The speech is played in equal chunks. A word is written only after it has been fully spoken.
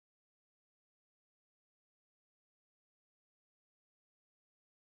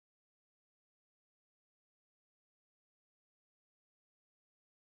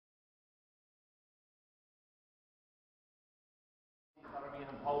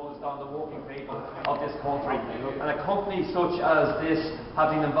imposed on the working people of this country. And a company such as this have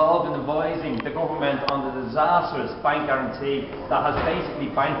been involved in advising the government on the disastrous bank guarantee that has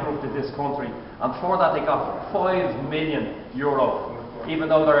basically bankrupted this country. And for that they got €5 million, even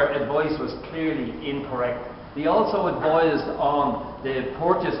though their advice was clearly incorrect. They also advised on the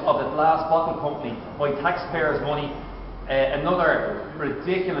purchase of the glass bottle company by taxpayers' money. Another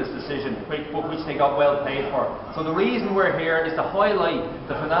ridiculous decision, but which they got well paid for. So the reason we're here is to highlight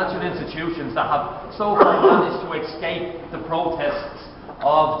the financial institutions that have so far managed to escape the protests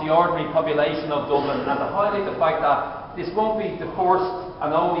of the ordinary population of Dublin, and to highlight the fact that this won't be the first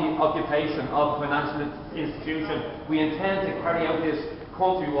and only occupation of a financial institution. We intend to carry out this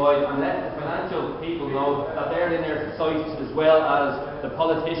countrywide and let the financial people know that they're in their sights, as well as the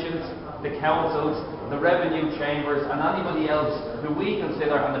politicians, the councils, the revenue chambers, and anybody else who we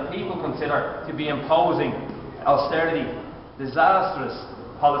consider and the people consider to be imposing austerity, disastrous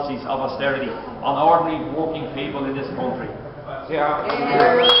policies of austerity on ordinary working people in this country. Yeah.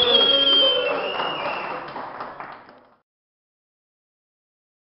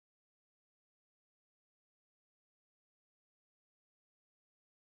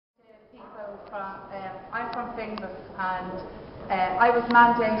 I'm from Finglas, and I was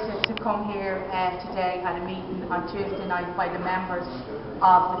mandated to come here today at a meeting on Tuesday night by the members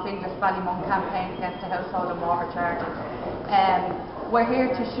of the Finglas Ballymun campaign against the household and water charges. We're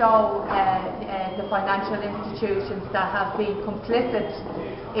here to show the financial institutions that have been complicit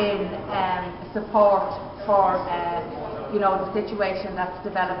in support for the situation that's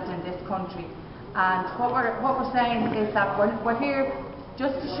developed in this country. And what we're saying is that we're here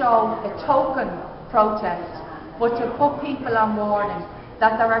just to show a token protest, but to put people on warning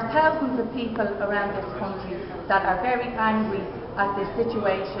that there are thousands of people around this country that are very angry at the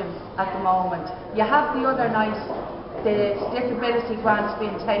situation at the moment. You have the other night the disability grants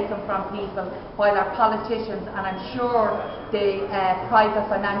being taken from people, while our politicians, and I'm sure the private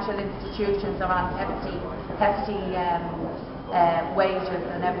financial institutions are on hefty wages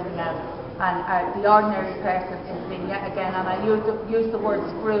and everything else. And the ordinary person is being yet again, and I use the word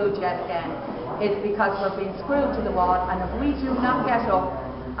screwed yet again, is because we're being screwed to the wall. And if we do not get up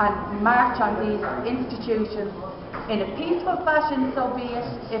and march on these institutions in a peaceful fashion, so be it.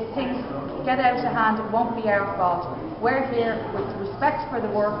 If things get out of hand, it won't be our fault. We're here with respect for the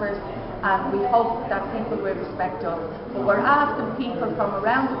workers, and we hope that people will respect us. But we're asking people from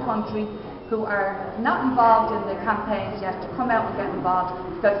around the country who are not involved in the campaigns yet to come out and get involved,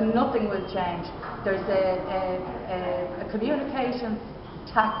 because nothing will change. There's a communications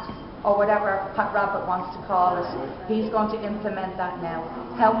tax, or whatever Pat Rabbit wants to call it. He's going to implement that now.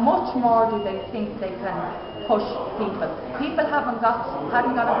 How much more do they think they can push people? People haven't got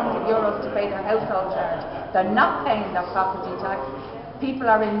 €100 to pay their household charge. They're not paying their property tax. People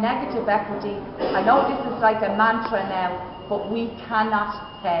are in negative equity. I know this is like a mantra now, but we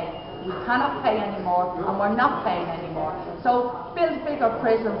cannot pay. We cannot pay anymore, and we're not paying anymore. So build bigger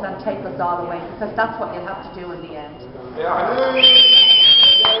prisons and take us all away, because that's what you'll have to do in the end.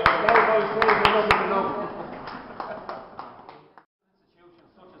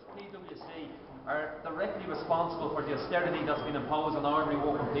 Institutions such as PwC are directly responsible for the austerity that's been imposed on ordinary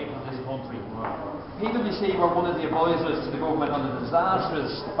working people in this country. PwC were one of the advisors to the government on the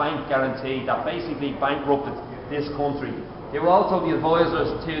disastrous bank guarantee that basically bankrupted this country. They were also the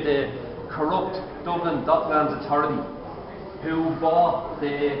advisors to the corrupt Dublin Docklands authority, who bought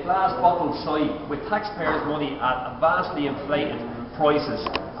the glass bottle site with taxpayers' money at vastly inflated prices,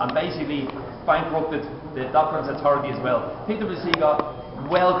 and basically bankrupted the Docklands authority as well. PwC got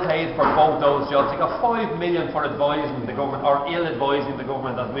well paid for both those jobs. They got €5 million for advising the government, or ill-advising the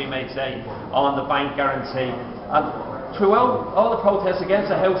government, as we may say, on the bank guarantee. And throughout all the protests against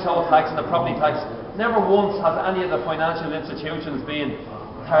the household tax and the property tax, never once has any of the financial institutions been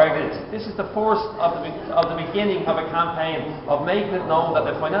targeted. This is the first of the beginning of a campaign of making it known that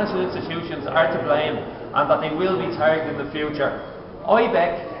the financial institutions are to blame and that they will be targeted in the future.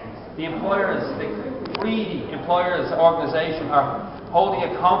 IBEC, the employers, the greedy employers organisation, are holding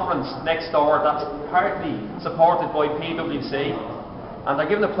a conference next door that's partly supported by PwC, and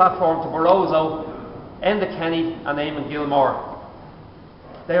they're giving a platform to Barroso, Enda Kenny and Eamon Gilmore.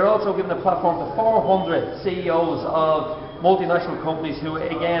 They are also giving a platform to 400 CEOs of multinational companies who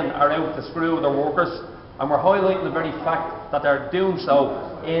again are out to screw their workers, and we're highlighting the very fact that they're doing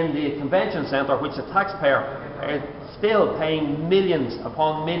so in the convention centre, which the taxpayer is still paying millions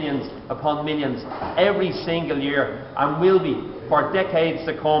upon millions upon millions every single year, and will be for decades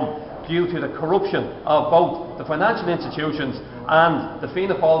to come, due to the corruption of both the financial institutions and the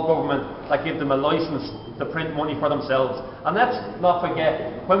Fianna Fáil government that give them a licence to print money for themselves. And let's not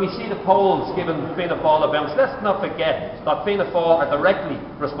forget, when we see the polls giving Fianna Fáil a bounce, let's not forget that Fianna Fáil are directly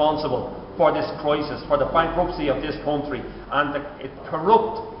responsible for this crisis, for the bankruptcy of this country, and the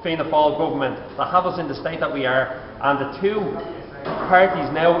corrupt Fianna Fáil government that have us in the state that we are, and the two parties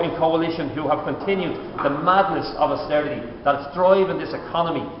now in coalition who have continued the madness of austerity that's driving this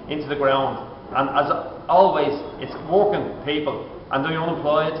economy into the ground. And as always, it's working people and the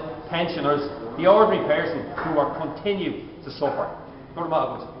unemployed, pensioners, the ordinary person who are continue to suffer. Good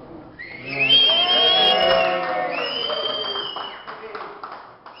morning.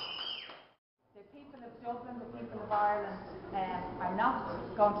 The people of Dublin, the people of Ireland are not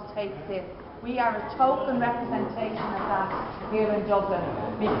going to take this. We are a token representation of that here in Dublin,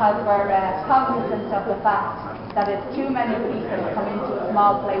 because we're cognizant of the fact that if too many people come into a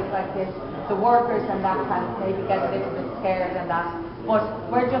small place like this, the workers and that can maybe get a little bit scared and that. But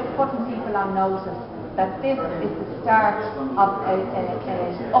we're just putting people on notice that this is the start of an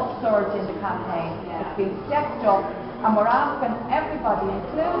upsurge in the campaign. It's been stepped up, and we're asking everybody,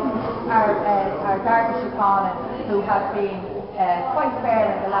 including our Garda Síochána, who have been quite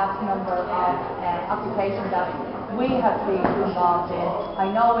fair in the last number of occupations that we have been involved in.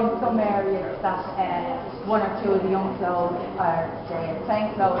 I know in some areas that one or two of the young clothes or the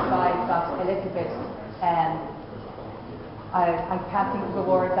plainclothes guys got a little bit, I can't think of a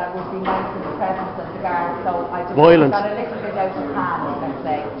word that would be nice in the presence of the guard, so I just got a little bit out of hand, let's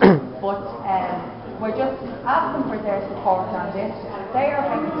say. But we're just asking for their support on this. They are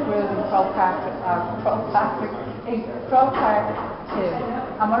getting screwed in pro-part too.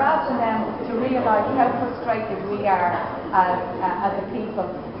 And we're asking them to realise how frustrated we are as a people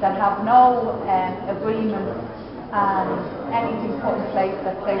that have no agreement and anything put in place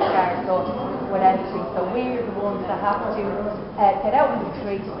that safeguards us with anything. So we're the ones that have to get out in the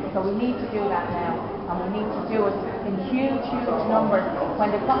streets. So we need to do that now, and we need to do it in huge, huge numbers.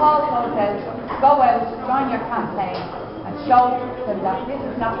 When the call goes out, go out, join your campaign, and show them that this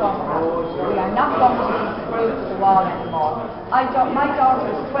is not going to happen. We are not going to be screwed to the wall anymore. My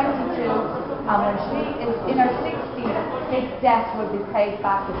daughter is 22, and when she is in her 60s, this debt will be paid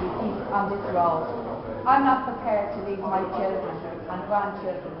back if we keep on this road. I'm not prepared to leave my children and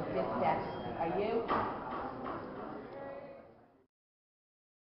grandchildren with this debt. Are you?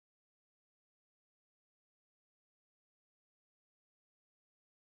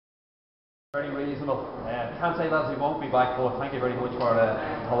 Very reasonable. Can't say that we won't be back, but thank you very much for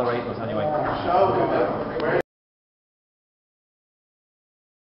tolerating us anyway.